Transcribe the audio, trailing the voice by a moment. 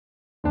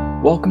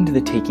Welcome to the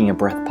Taking a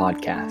Breath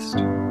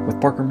podcast with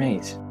Parker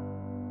Mays.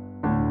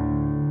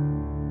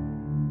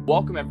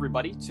 Welcome,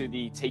 everybody, to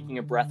the Taking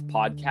a Breath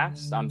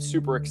podcast. I'm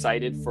super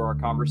excited for our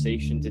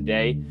conversation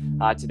today.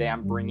 Today,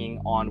 I'm bringing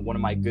on one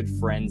of my good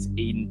friends,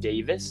 Aiden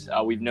Davis.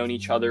 We've known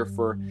each other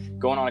for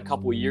going on a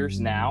couple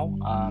years now,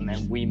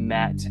 and we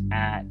met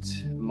at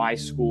my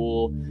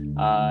school,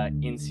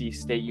 NC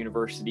State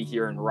University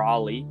here in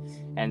Raleigh.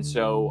 And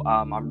so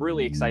I'm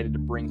really excited to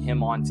bring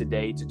him on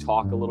today to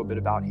talk a little bit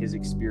about his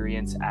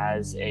experience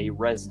as a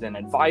resident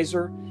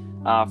advisor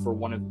for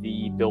one of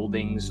the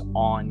buildings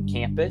on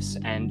campus,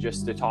 and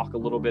just to talk a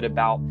little bit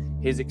about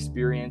his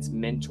experience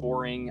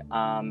mentoring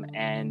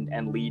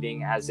and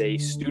leading as a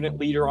student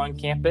leader on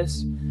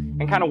campus,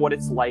 and kind of what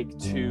it's like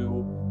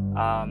to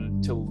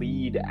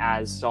lead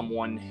as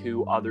someone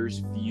who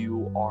others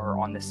view are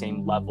on the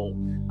same level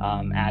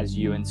as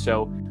you. And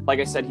so, like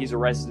I said, he's a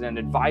resident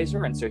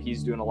advisor, and so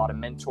he's doing a lot of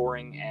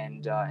mentoring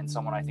and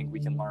someone I think we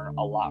can learn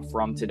a lot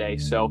from today.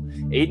 So,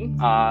 Aiden,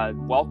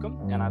 welcome,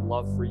 and I'd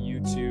love for you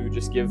to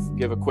just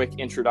give a quick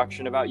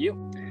introduction about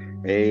you.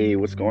 Hey,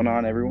 what's going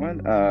on,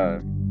 everyone?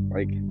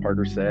 Like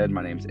Parker said,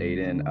 my name's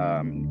Aiden.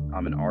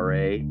 I'm an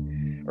RA,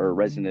 or a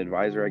resident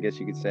advisor, I guess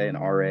you could say, an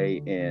RA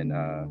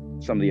in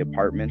some of the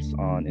apartments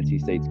on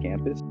NC State's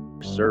campus.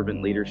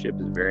 Servant leadership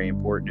is very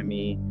important to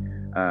me.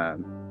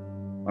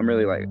 I'm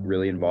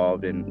really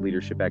involved in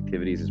leadership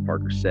activities, as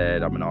Parker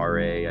said. I'm an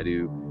RA. I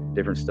do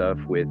different stuff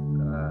with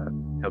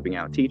helping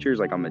out teachers,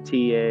 like I'm a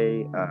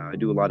TA. I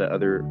do a lot of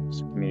other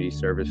community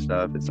service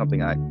stuff. It's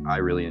something I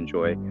really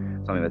enjoy,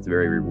 something that's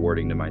very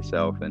rewarding to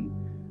myself, and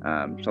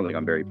something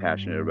I'm very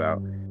passionate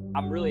about.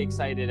 I'm really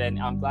excited, and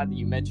I'm glad that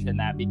you mentioned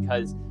that,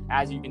 because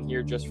as you can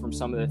hear just from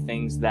some of the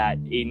things that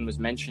Aiden was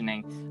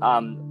mentioning,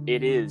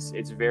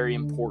 it's very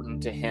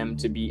important to him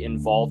to be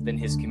involved in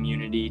his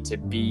community, to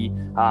be,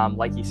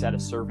 like he said, a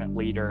servant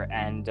leader.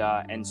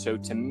 And so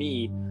to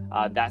me,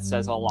 that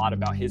says a lot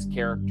about his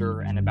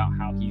character and about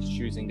how he's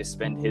choosing to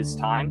spend his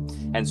time.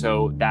 And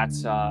so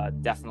that's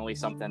definitely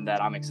something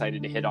that I'm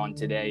excited to hit on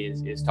today,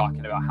 is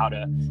talking about how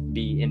to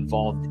be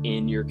involved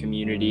in your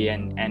community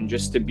and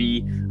just to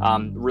be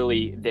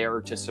really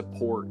there to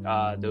support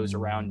those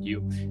around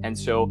you. And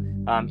so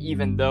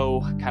even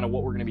though kind of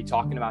what we're going to be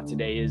talking about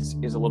today is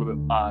a little bit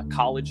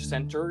college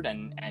centered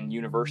and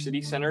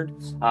university centered,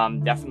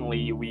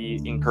 definitely we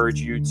encourage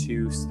you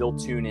to still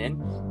tune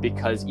in,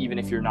 because even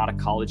if you're not a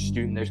college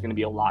student, there's going to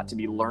be a lot to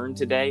be learned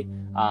today,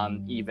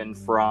 even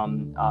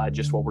from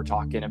just what we're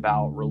talking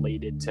about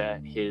related to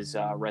his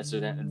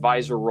resident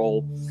advisor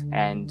role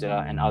and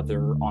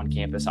other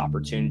on-campus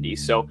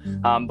opportunities. So,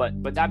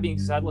 but that being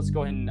said, let's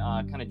go ahead and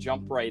kind of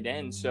jump right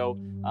in. So,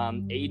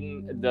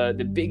 Aiden,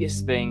 the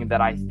biggest thing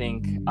that I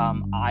think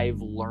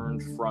I've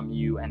learned from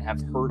you and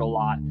have heard a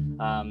lot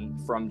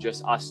from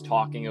just us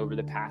talking over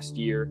the past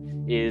year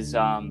is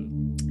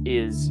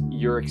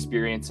your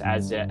experience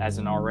as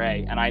an RA.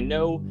 And I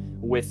know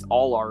with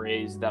all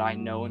RAs that I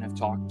know and have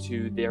talked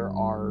to, there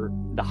are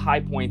the high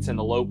points and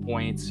the low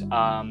points,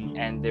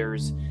 and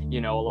there's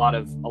a lot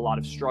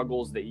of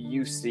struggles that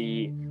you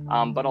see,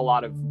 but a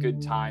lot of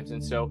good times.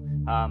 And so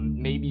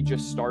maybe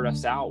just start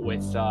us out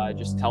with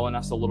just telling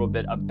us a little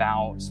bit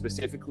about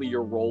specifically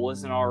your role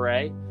as an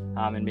RA,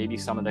 and maybe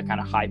some of the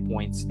kind of high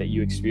points that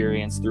you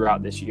experienced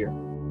throughout this year.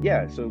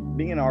 Yeah, so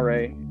being an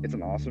RA, it's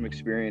an awesome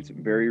experience,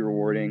 very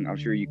rewarding. I'm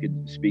sure you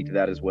could speak to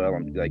that as well.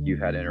 Like, you've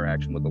had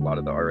interaction with a lot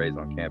of the RAs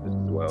on campus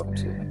as well.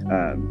 Absolutely.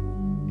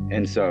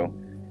 And so,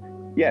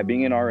 yeah,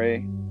 being an RA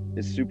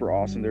is super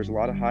awesome. There's a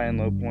lot of high and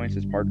low points,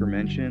 as Parker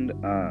mentioned.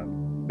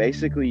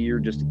 Basically,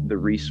 you're just the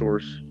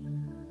resource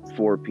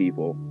for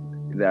people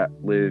that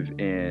live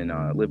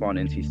on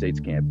NC State's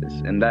campus,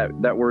 and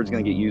that word's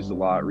going to get used a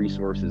lot.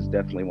 Resource is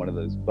definitely one of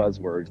those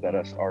buzzwords that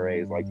us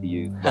RAs like to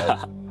use.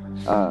 But,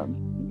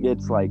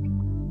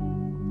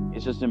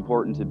 it's just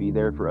important to be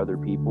there for other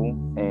people,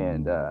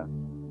 and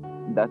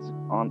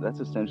that's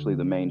essentially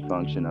the main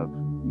function of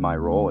my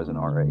role as an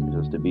RA,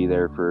 just to be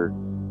there for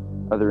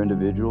other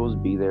individuals,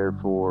 be there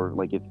for,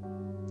 like, if,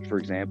 for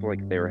example,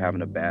 like if they were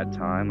having a bad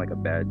time, like a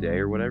bad day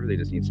or whatever, they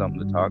just need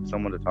someone to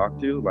talk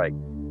to, like,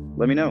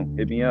 let me know,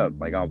 hit me up,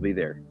 like, I'll be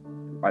there,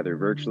 either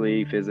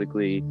virtually,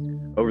 physically,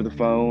 over the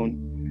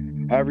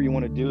phone, however you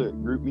want to do it.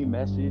 Group me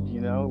message,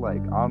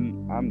 like,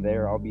 I'm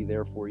there, I'll be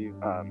there for you.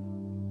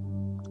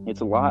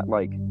 It's a lot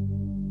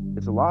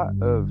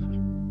of,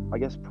 I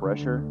guess,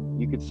 pressure,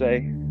 you could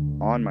say,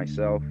 on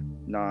myself,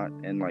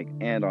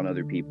 and on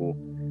other people.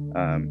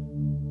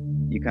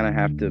 You kind of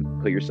have to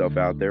put yourself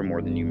out there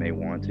more than you may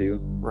want to.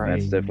 Right.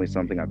 And that's definitely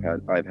something I've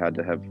had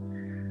to have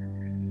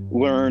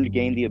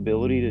gained the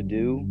ability to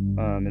do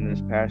in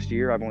this past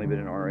year. I've only been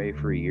an RA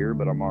for a year,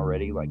 but I'm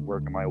already, like,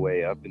 working my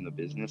way up in the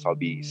business. I'll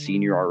be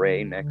senior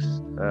RA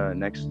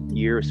next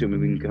year,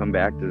 assuming we can come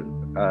back to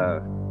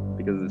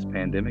because of this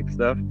pandemic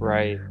stuff.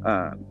 Right.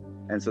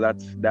 And so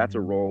that's a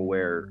role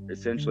where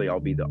essentially I'll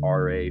be the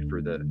RA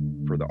for the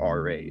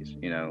RAs,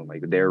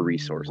 like their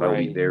resource. Right. I'll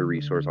be their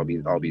resource. I'll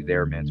be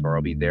their mentor.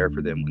 I'll be there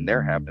for them when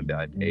they're having a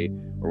bad day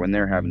or when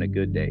they're having a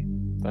good day.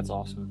 That's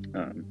awesome.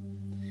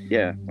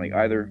 yeah, like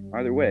either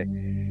way.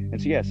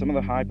 And so yeah, some of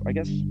the high, I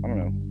guess, I don't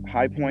know,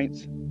 high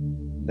points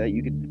that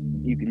you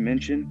could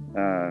mention.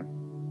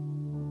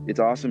 It's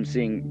awesome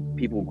seeing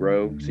people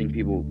grow, seeing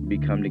people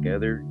become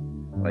together,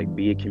 like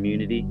be a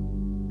community.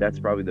 That's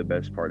probably the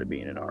best part of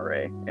being an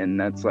RA. And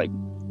that's like,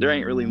 there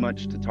ain't really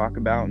much to talk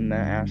about in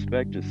that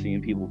aspect, just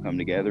seeing people come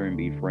together and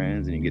be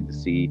friends, and you get to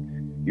see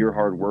your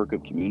hard work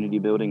of community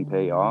building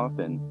pay off.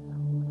 And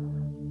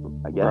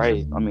I guess,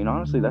 Right. I mean,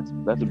 honestly, that's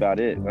about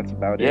it. That's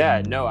about it.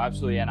 Yeah, no,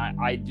 absolutely. And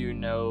I do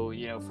know,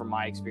 from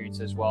my experience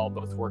as well,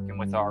 both working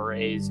with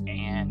RAs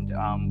and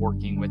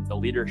working with the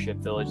leadership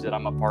village that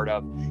I'm a part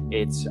of,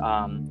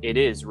 it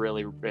is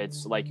really,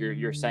 it's like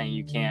you're saying,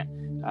 you can't,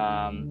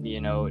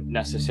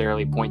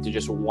 necessarily point to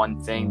just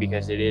one thing,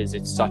 because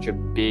it's such a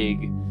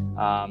big,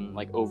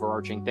 like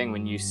overarching thing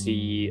when you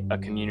see a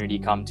community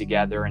come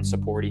together and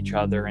support each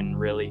other and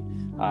really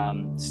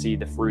see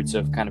the fruits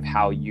of kind of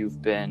how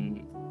you've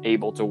been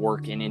able to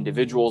work in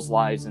individuals'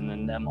 lives, and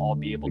then them all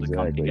be able to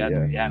come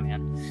together. Yeah,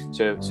 man.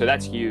 So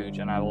that's huge,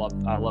 and I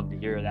love to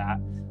hear that.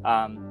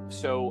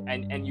 So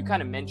you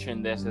kind of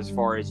mentioned this as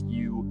far as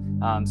you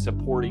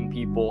supporting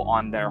people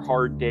on their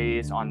hard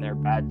days, on their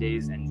bad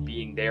days, and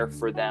being there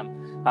for them.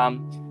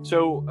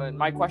 So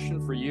my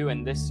question for you,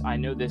 and this, I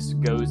know this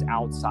goes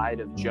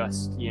outside of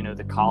just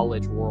the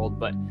college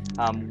world, but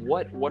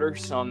what are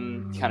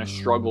some kind of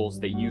struggles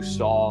that you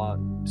saw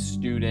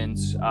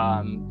students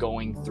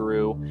going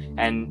through,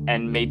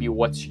 and maybe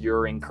what's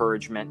your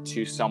encouragement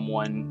to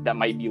someone that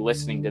might be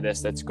listening to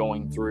this that's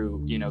going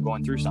through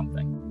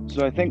something?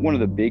 So I think one of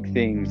the big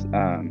things,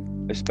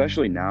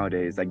 especially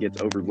nowadays, that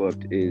gets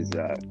overlooked is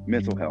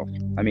mental health.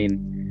 I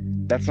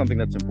mean, that's something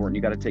that's important.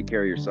 You got to take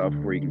care of yourself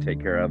before you can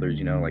take care of others.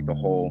 Like the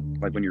whole,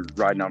 like when you're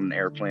riding on an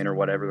airplane or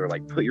whatever, they're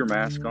like, put your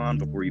mask on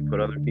before you put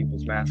other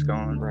people's mask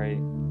on. Right.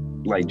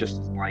 Like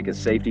just like a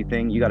safety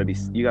thing, you got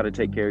to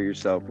take care of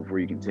yourself before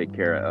you can take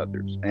care of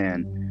others.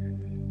 And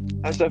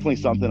that's definitely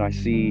something I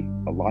see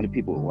a lot of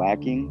people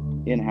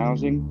lacking in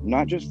housing.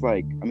 Not just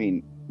like, I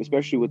mean,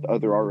 especially with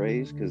other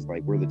RAs, because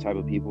like we're the type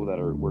of people that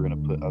we're going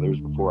to put others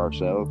before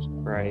ourselves.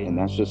 Right. And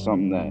that's just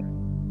something that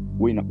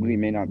we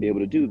may not be able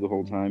to do the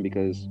whole time,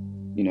 because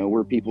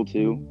we're people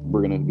too.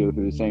 We're going to go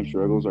through the same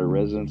struggles our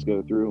residents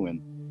go through,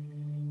 and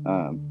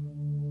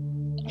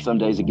some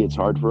days it gets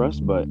hard for us,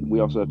 but we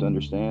also have to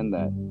understand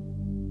that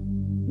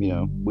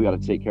we got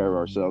to take care of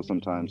ourselves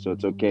sometimes. So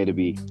it's okay to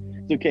be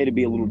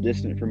a little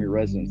distant from your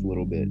residents a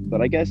little bit.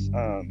 But I guess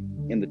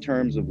in the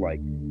terms of like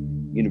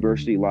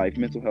university life,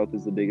 mental health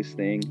is the biggest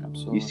thing.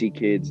 Absolutely. You see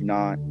kids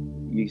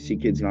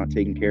not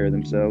taking care of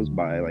themselves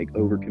by like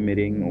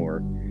overcommitting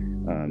or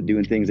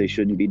doing things they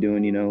shouldn't be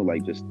doing,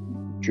 like just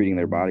treating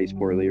their bodies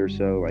poorly or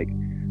so. Like,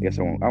 I guess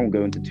I won't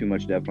go into too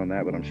much depth on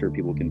that, but I'm sure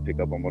people can pick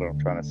up on what I'm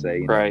trying to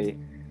say. Right.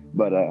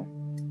 But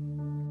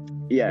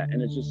yeah,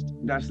 and it's just,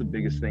 that's the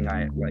biggest thing.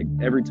 I like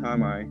every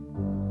time I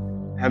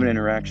have an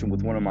interaction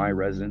with one of my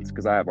residents,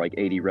 because I have like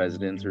 80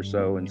 residents or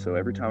so, and so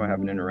every time I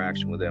have an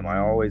interaction with them, I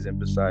always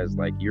emphasize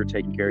like, you're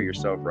taking care of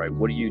yourself, right?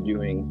 What are you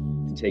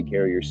doing to take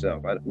care of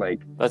yourself?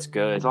 That's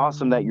good. It's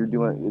awesome that you're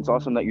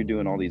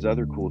doing all these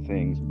other cool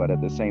things, but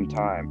at the same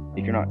time,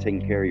 if you're not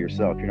taking care of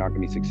yourself, you're not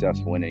going to be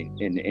successful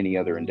in any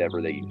other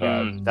endeavor that you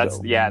have.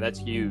 That's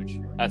huge.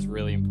 That's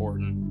really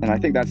important. And I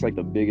think that's like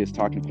the biggest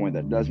talking point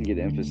that doesn't get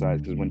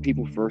emphasized, because when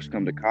people first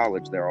come to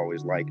college, they're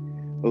always like,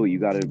 oh, you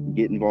got to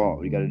get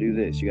involved, you got to do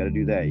this, you got to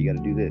do that, you got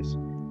to do this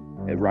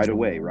right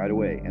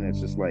away. And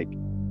it's just like,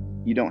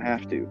 you don't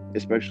have to,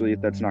 especially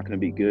if that's not going to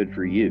be good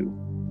for you.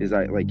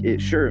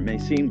 It may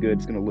seem good,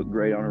 it's going to look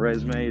great on a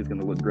resume, it's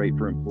going to look great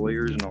for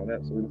employers and all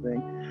that sort of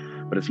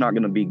thing, but it's not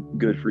going to be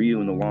good for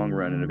you in the long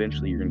run. And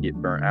eventually you're going to get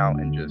burnt out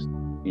and just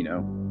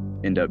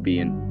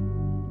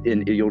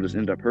you'll just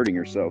end up hurting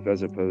yourself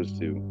as opposed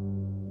to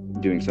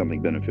doing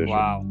something beneficial.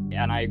 Wow.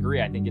 And I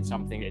agree. I think it's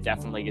something that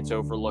definitely gets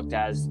overlooked,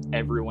 as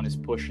everyone is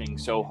pushing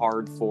so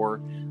hard for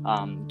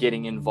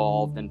getting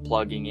involved and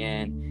plugging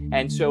in.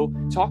 And so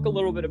talk a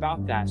little bit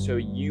about that. So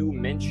you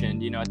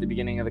mentioned, at the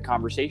beginning of the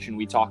conversation,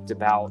 we talked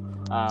about,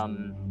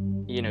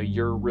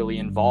 you're really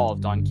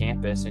involved on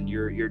campus and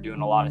you're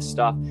doing a lot of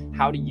stuff.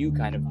 How do you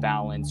kind of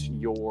balance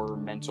your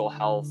mental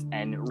health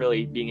and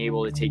really being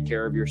able to take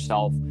care of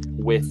yourself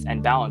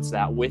and balance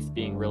that with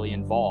being really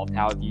involved?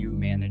 How have you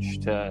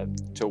managed to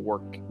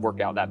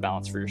work out that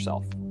balance for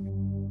yourself?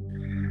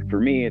 For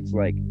me, it's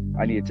like,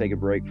 I need to take a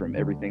break from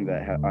everything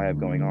that I have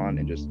going on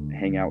and just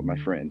hang out with my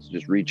friends,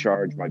 just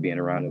recharge by being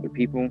around other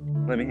people.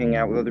 Let me hang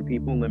out with other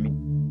people. Let me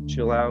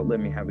chill out. Let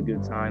me have a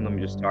good time. Let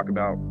me just talk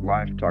about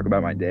life, talk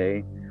about my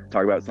day,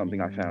 talk about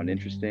something I found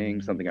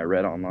interesting, something I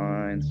read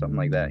online, something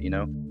like that,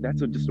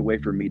 That's just a way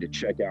for me to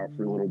check out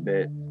for a little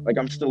bit. Like,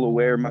 I'm still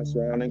aware of my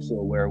surroundings, still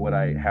aware of what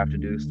I have to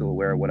do, still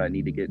aware of what I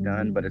need to get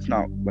done, but it's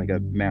not like a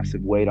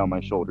massive weight on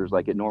my shoulders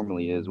like it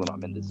normally is when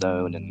I'm in the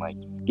zone and like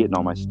getting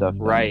all my stuff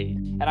done. Right.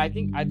 And I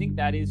think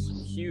that is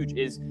huge,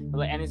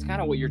 and it's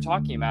kind of what you're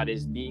talking about,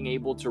 is being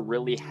able to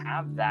really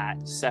have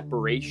that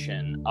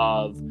separation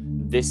of,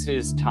 this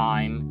is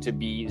time to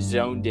be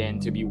zoned in,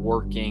 to be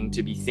working,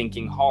 to be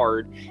thinking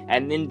hard,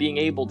 and then being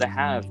able to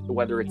have,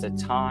 whether it's a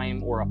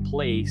time or a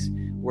place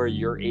where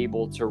you're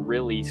able to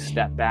really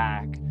step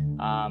back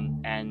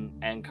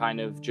and kind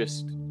of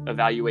just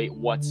evaluate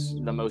what's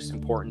the most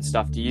important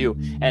stuff to you.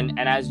 And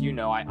as you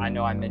know, I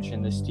know I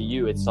mentioned this to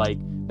you, it's like,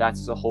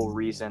 that's the whole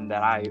reason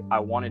that I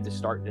wanted to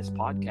start this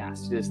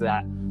podcast, is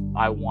that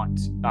I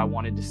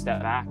wanted to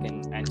step back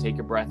and take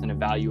a breath and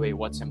evaluate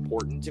what's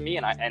important to me.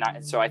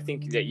 So I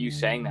think that you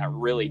saying that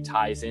really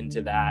ties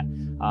into that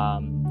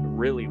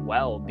really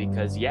well,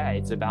 because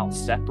it's about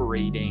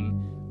separating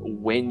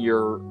when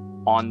you're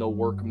on the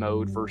work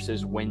mode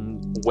versus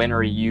when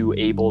are you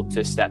able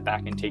to step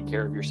back and take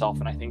care of yourself.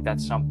 And I think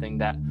that's something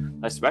that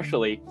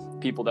especially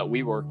people that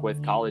we work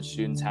with, college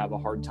students, have a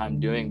hard time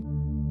doing.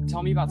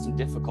 Tell me about some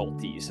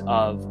difficulties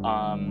of,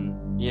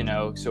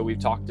 so we've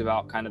talked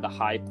about kind of the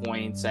high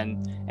points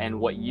and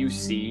what you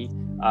see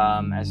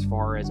as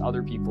far as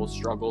other people's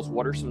struggles.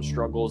 What are some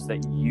struggles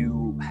that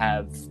you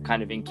have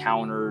kind of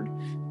encountered,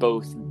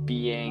 both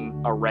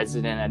being a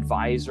resident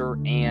advisor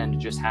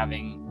and just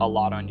having a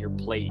lot on your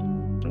plate?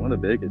 One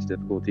of the biggest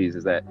difficulties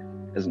is that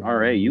as an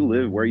RA, you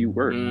live where you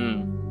work.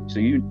 So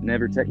you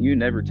never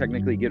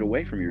technically get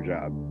away from your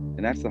job.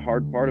 And that's the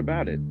hard part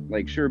about it.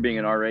 Like, sure, being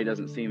an RA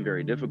doesn't seem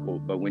very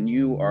difficult, but when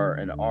you are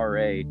an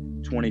RA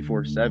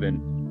 24/7,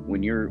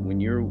 when you're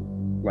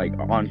like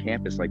on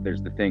campus, like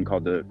there's the thing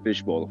called the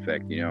fishbowl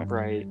effect,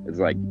 Right. It's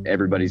like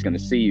everybody's going to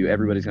see you.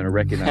 Everybody's going to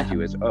recognize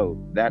you as, oh,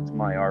 that's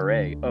my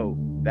RA. Oh,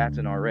 that's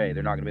an RA.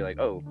 They're not going to be like,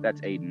 oh, that's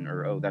Aiden,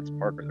 or oh, that's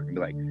Parker. They're going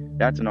to be like,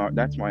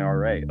 that's my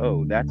RA.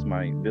 Oh, that's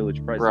my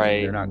village president.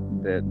 Right. They're not.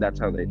 That's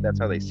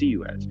how they see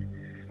you as.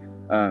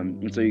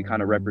 And so you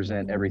kind of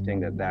represent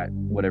everything that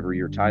whatever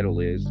your title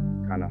is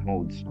kind of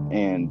holds.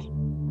 And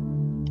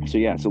so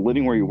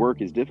living where you work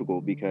is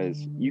difficult,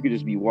 because you could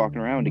just be walking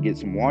around to get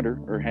some water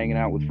or hanging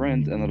out with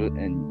friends,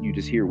 and you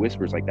just hear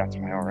whispers like, that's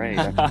my RA,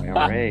 that's my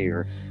RA,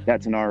 or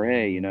that's an RA,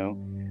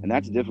 and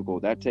that's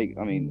difficult.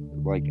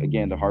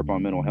 Again, to harp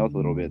on mental health a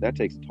little bit, that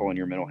takes a toll on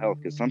your mental health,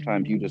 because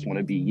sometimes you just want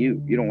to be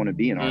you. You don't want to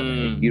be an RA.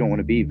 You don't want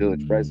to be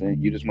village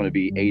president. You just want to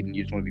be Aiden.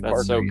 You just want to be Parker.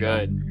 That's so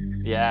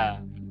good. Yeah.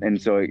 And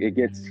so it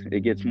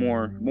gets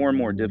more and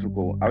more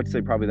difficult. I would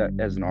say probably that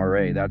as an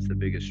RA, that's the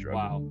biggest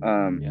struggle.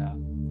 Wow.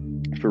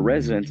 For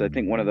residents, I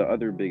think one of the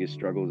other biggest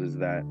struggles is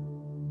that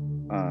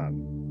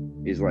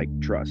is like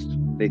trust.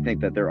 They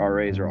think that their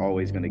RAs are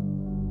always going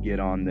to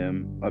get on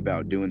them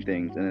about doing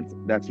things, and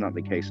that's not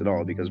the case at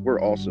all, because we're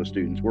also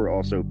students. We're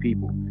also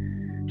people.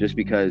 Just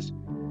because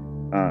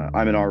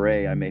I'm an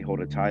RA, I may hold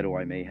a title,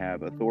 I may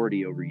have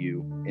authority over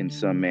you in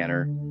some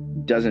manner,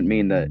 doesn't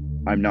mean that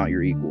I'm not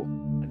your equal.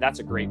 That's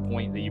a great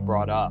point that you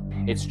brought up.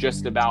 It's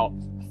just about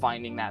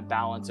finding that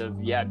balance of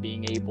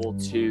being able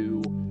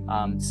to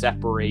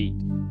separate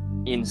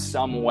in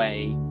some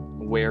way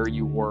where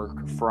you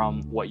work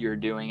from what you're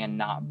doing, and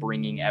not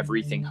bringing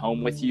everything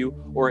home with you,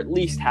 or at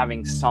least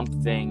having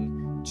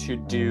something to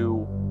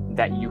do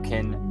that you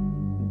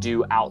can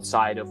do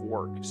outside of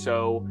work.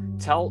 So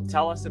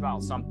tell us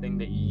about something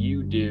that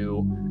you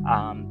do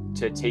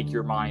to take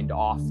your mind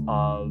off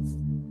of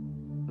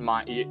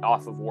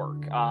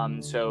work.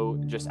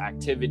 So just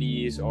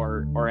activities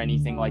or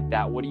anything like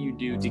that. What do you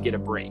do to get a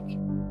break?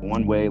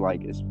 One way,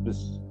 like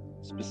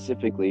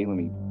specifically,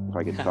 if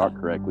I could talk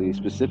correctly,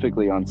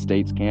 specifically on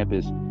State's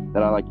campus,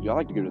 that I like to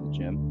go to the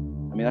gym.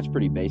 I mean, that's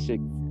pretty basic,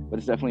 but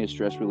it's definitely a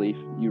stress relief.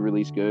 You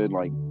release good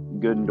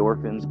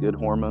endorphins, good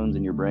hormones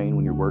in your brain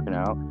when you're working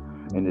out,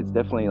 and it's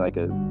definitely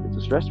it's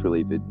a stress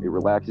relief. It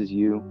relaxes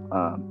you.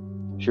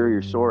 Sure,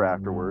 you're sore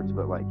afterwards,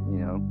 but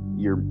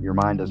your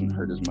mind doesn't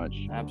hurt as much.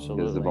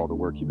 Absolutely. Because of all the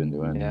work you've been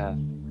doing. Yeah.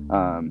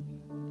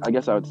 I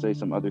guess I would say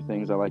some other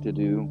things I like to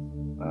do.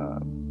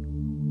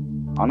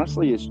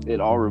 Honestly, it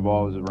all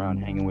revolves around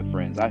hanging with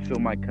friends. I fill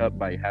my cup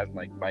by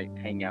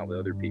hanging out with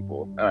other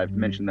people. I've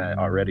mentioned that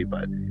already,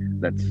 but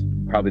that's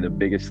probably the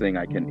biggest thing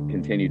I can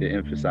continue to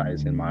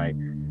emphasize in my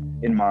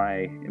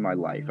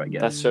life, I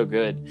guess. That's so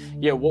good.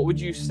 Yeah. What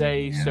would you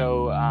say?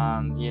 So,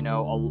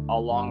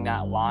 along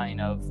that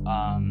line of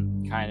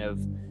kind of,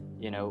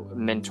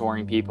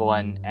 mentoring people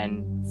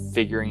and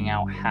figuring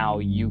out how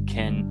you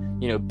can,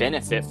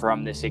 benefit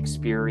from this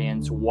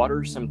experience. What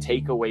are some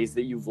takeaways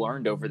that you've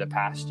learned over the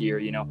past year,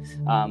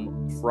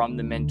 from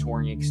the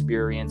mentoring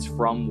experience,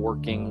 from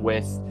working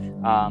with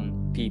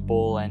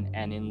people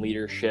and in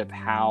leadership?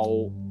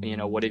 How,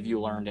 what have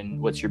you learned,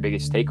 and what's your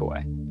biggest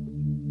takeaway?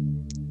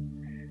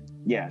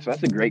 Yeah, so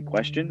that's a great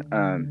question.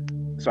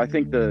 So I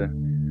think the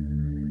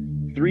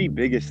three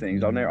biggest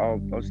things, I'll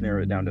just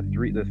narrow it down to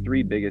three. The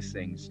three biggest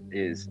things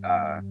is,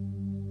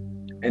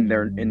 and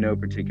they're in no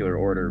particular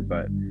order,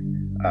 but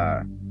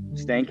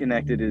staying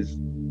connected is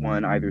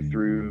one, either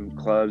through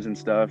clubs and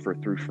stuff or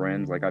through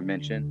friends, like I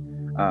mentioned.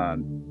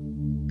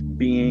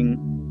 Being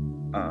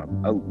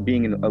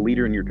a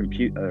leader in your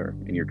computer,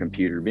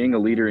 being a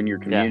leader in your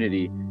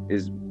community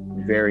is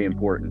very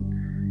important.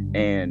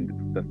 And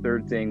the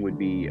third thing would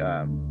be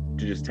to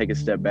just take a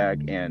step back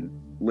and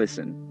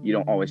listen. You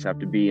don't always have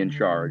to be in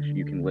charge.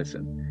 You can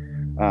listen.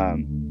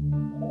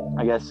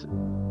 I guess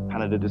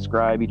kind of to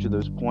describe each of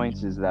those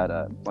points is that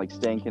like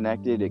staying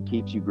connected, it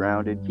keeps you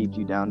grounded, keeps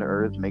you down to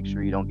earth. Make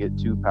sure you don't get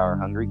too power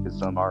hungry, because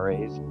some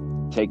RAs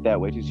take that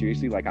way too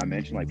seriously. Like I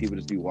mentioned, like people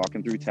just be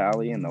walking through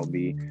tally and they'll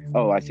be,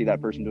 oh, I see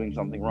that person doing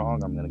something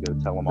wrong, I'm gonna go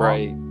tell them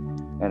Right. off.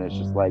 And it's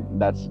just like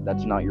that's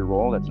not your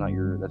role. That's not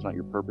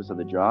your purpose of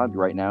the job.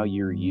 Right now,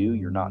 you're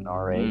not an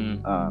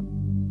RA.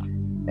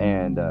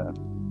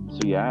 So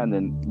yeah, and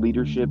then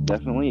leadership,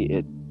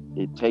 definitely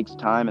it takes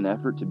time and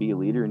effort to be a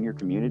leader in your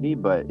community,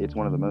 but it's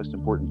one of the most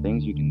important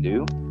things you can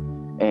do,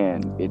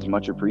 and it's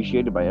much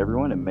appreciated by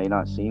everyone. It may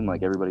not seem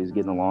like everybody's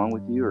getting along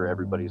with you or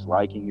everybody's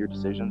liking your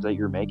decisions that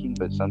you're making,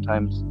 but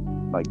sometimes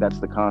like that's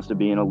the cost of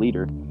being a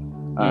leader.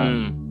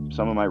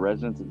 Some of my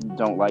residents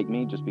don't like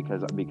me just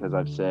because I've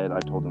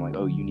told them like,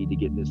 oh, you need to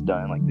get this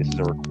done. Like this is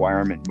a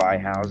requirement by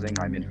housing.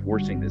 I'm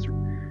enforcing this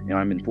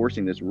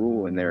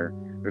rule, and they're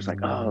just like,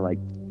 oh, like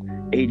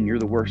Aiden, you're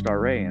the worst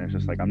RA. And it's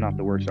just like, I'm not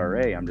the worst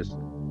RA. I'm just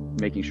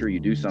making sure you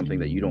do something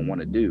that you don't want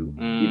to do,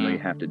 even though you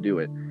have to do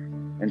it.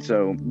 And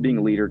so being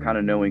a leader, kind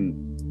of knowing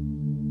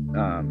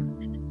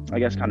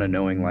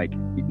like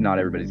not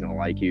everybody's going to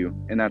like you,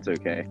 and that's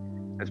okay.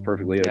 That's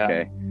perfectly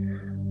okay.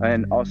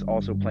 And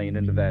also playing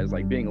into that is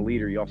like being a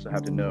leader, you also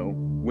have to know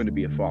when to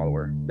be a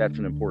follower. That's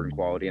an important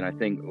quality. And I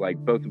think like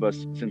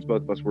since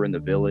both of us were in the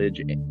village,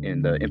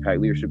 in the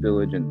Impact Leadership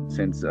Village, and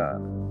since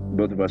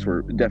both of us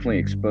were definitely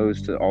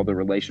exposed to all the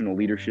relational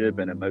leadership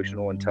and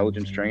emotional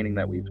intelligence training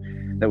that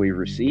we've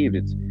received,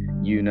 it's,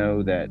 you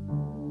know, that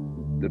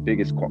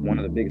one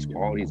of the biggest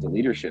qualities of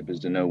leadership is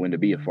to know when to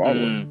be a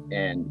follower.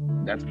 And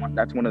that's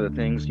one of the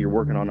things. You're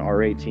working on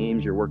RA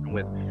teams, you're working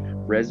with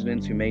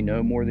residents who may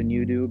know more than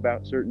you do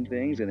about certain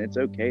things, and it's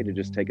okay to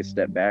just take a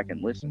step back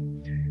and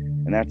listen.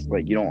 And that's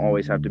like, you don't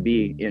always have to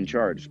be in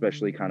charge,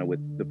 especially kind of with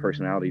the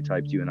personality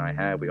types you and I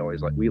have.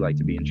 We like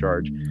to be in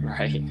charge,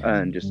 right,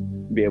 and just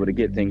be able to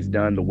get things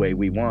done the way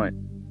we want,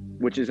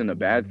 which isn't a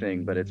bad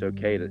thing, but it's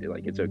okay to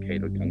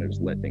kind of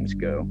just let things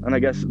go. And I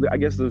guess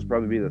those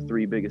probably be the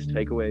three biggest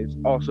takeaways.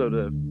 Also,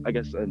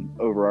 an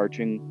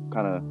overarching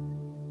kind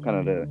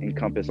of to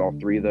encompass all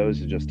three of those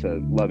is just to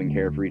love and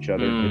care for each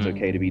other. It's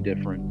okay to be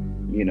different,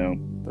 you know.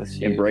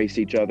 Embrace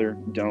each other.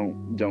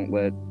 Don't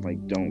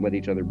let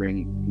each other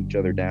bring each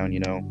other down, you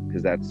know,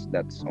 because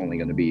that's only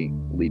going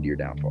to lead to your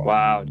downfall.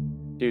 Wow,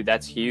 dude,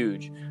 that's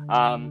huge.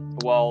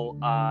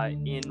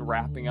 In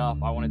wrapping up,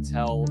 I want to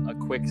tell a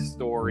quick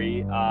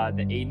story that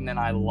Aiden and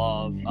I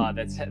love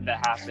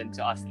that happened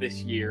to us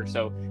this year.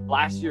 So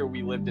last year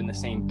we lived in the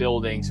same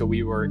building, so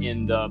we were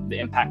in the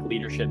Impact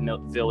Leadership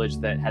Village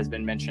that has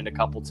been mentioned a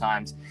couple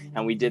times,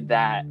 and we did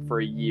that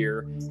for a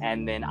year.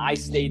 And then I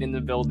stayed in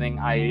the building.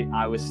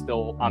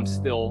 I'm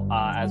still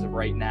as of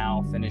right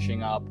now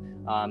finishing up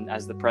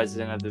as the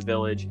president of the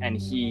village, and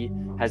he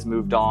has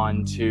moved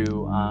on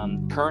to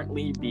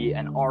currently be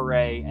an RA,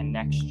 and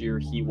next year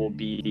he will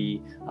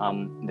be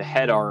the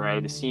head RA,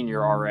 the senior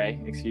RA,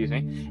 excuse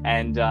me,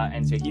 and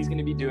so he's going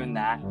to be doing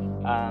that.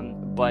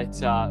 But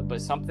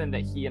something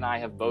that he and I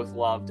have both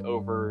loved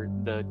over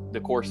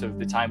the course of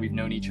the time we've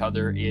known each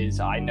other is,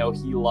 I know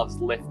he loves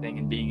lifting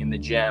and being in the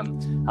gym,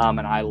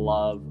 and I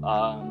love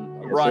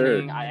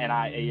running.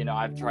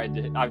 I've tried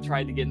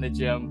to get in the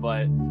gym,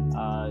 but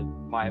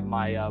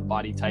my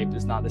body type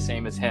is not the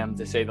same as him,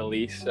 to say the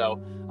least.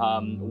 So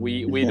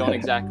we don't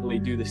exactly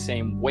do the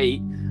same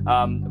weight.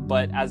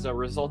 But as a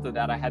result of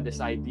that, I had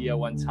this idea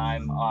one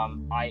time.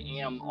 I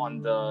am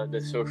on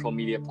the social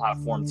media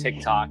platform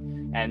TikTok,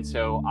 and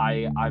so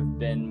I've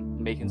been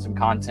making some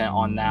content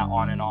on that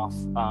on and off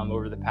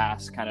over the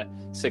past kind of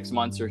 6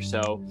 months or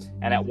so.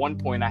 And at one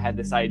point I had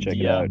this idea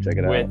check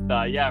it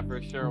out.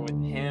 for sure,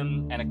 with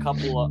him and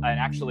and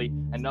actually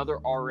another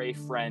RA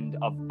friend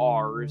of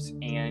ours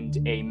and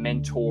a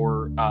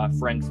mentor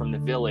friend from the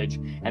village.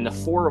 And the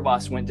four of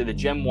us went to the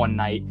gym one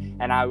night,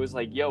 and I was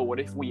like, yo,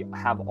 what if we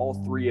have all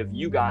three of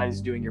you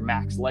guys doing your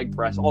max leg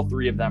press? All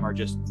three of them are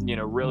just,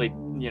 really,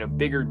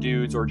 bigger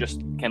dudes, or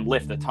just can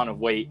lift a ton of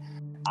weight.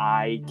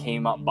 I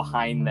came up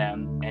behind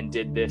them and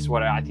did this,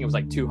 what I think it was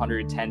like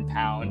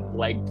 210-pound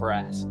leg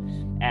press.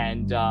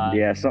 And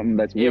something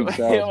that's weak.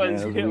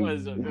 It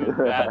was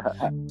bad.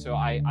 So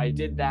I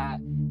did that,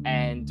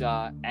 and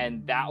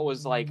that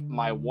was like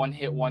my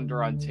one-hit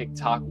wonder on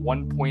TikTok,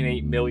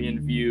 1.8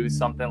 million views,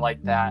 something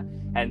like that.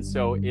 And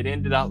so it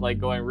ended up like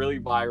going really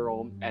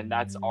viral, and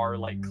that's our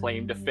like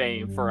claim to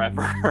fame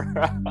forever.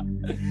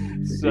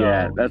 So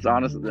yeah, that's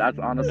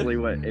honestly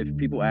what, if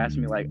people ask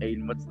me like,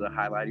 Aiden, what's the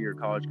highlight of your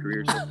college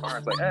career so far?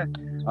 It's like,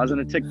 I was in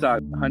a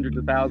TikTok, hundreds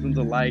of thousands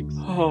of likes,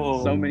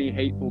 so many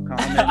hateful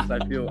comments. I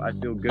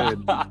feel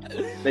good.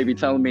 They be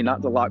telling me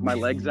not to lock my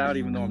legs out,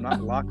 even though I'm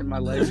not locking my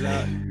legs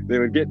out. They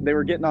were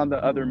getting on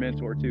the other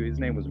mentor too. His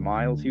name was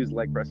Miles. He was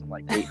leg pressing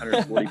like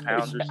 840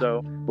 pounds or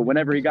so. But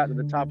whenever he got to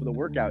the top of the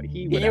workout,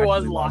 he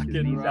was locking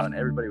his knees out, and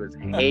everybody was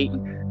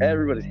hating.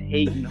 Everybody's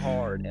hating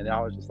hard, and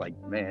I was just like,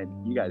 man,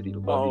 you guys need to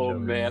love each other.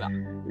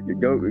 Man.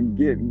 Go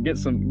get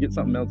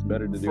something else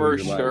better to do For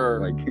with your sure.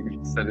 life. Like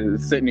instead of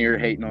sitting here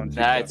hating on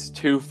TikTok. That's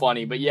too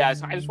funny. But yeah,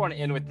 so I just want to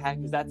end with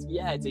that because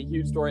it's a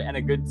huge story and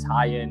a good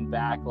tie-in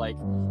back. Like,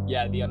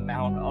 yeah, the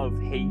amount of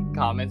hate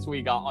comments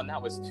we got on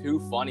that was too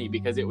funny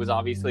because it was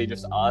obviously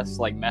just us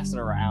like messing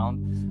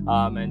around.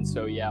 And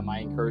so yeah, my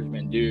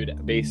encouragement,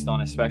 dude, based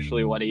on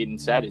especially what Aiden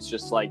said, it's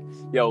just like,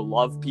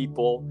 love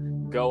people,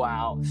 go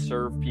out,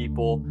 serve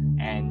people,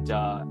 and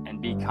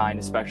be kind,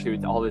 especially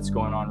with all that's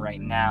going on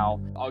right now.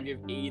 I'll give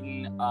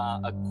Aiden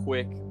a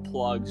quick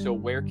plug. So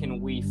where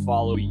can we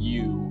follow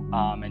you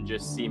and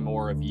just see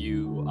more of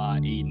you,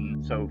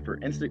 Aiden? So for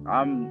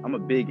I'm a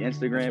big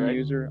Instagram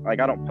user. Like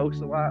I don't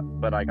post a lot,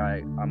 but like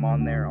I'm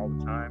on there all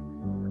the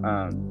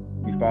time.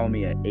 You follow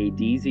me at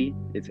Adeezy.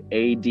 It's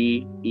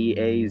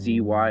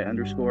ADEAZY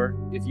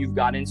 _. If you've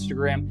got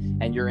Instagram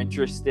and you're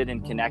interested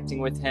in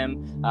connecting with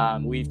him,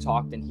 we've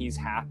talked and he's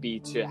happy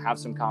to have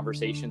some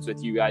conversations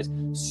with you guys.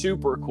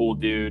 Super cool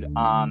dude,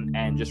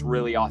 and just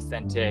really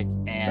authentic.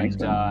 And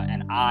Thanks,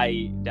 and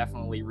I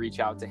definitely reach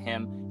out to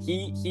him.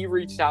 He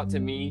reached out to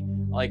me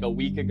like a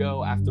week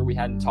ago after we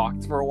hadn't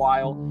talked for a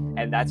while,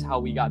 and that's how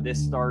we got this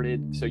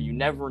started. So you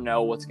never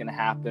know what's going to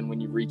happen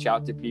when you reach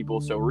out to people.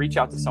 So reach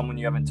out to someone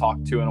you haven't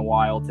talked to in a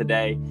while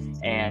today,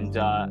 and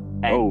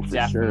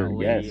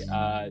definitely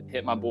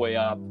hit my boy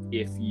up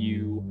if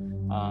you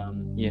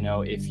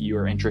if you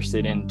are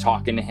interested in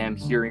talking to him,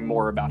 hearing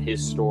more about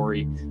his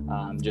story.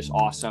 Just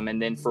awesome. And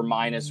then for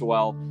mine as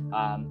well,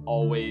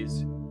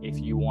 always, if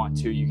you want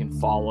to, you can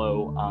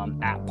follow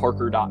at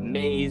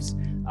parker.maze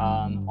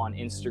on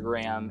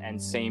Instagram,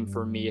 and same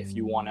for me. If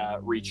you want to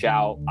reach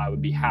out, I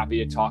would be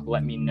happy to talk.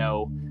 Let me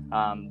know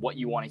what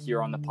you want to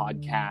hear on the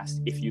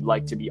podcast, if you'd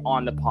like to be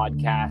on the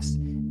podcast.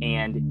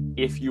 And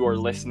if you are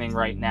listening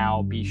right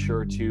now, be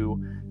sure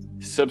to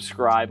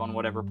subscribe on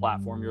whatever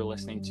platform you're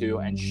listening to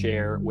and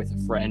share with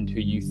a friend who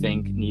you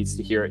think needs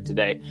to hear it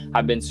today.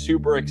 I've been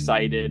super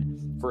excited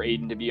for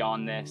Aiden to be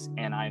on this,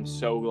 and I'm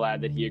so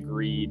glad that he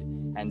agreed.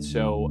 And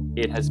so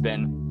it has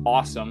been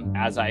awesome,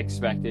 as I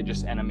expected,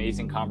 just an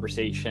amazing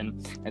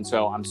conversation. And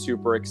so I'm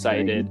super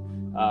excited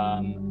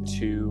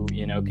to,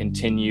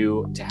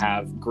 continue to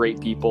have great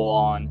people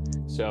on.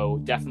 So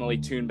definitely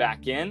tune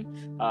back in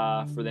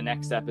for the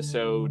next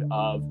episode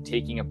of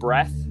Taking a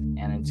Breath.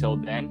 And until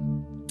then,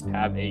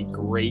 have a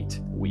great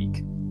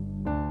week.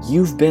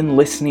 You've been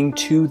listening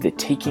to the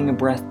Taking a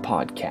Breath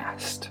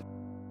podcast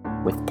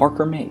with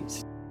Parker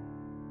Maze.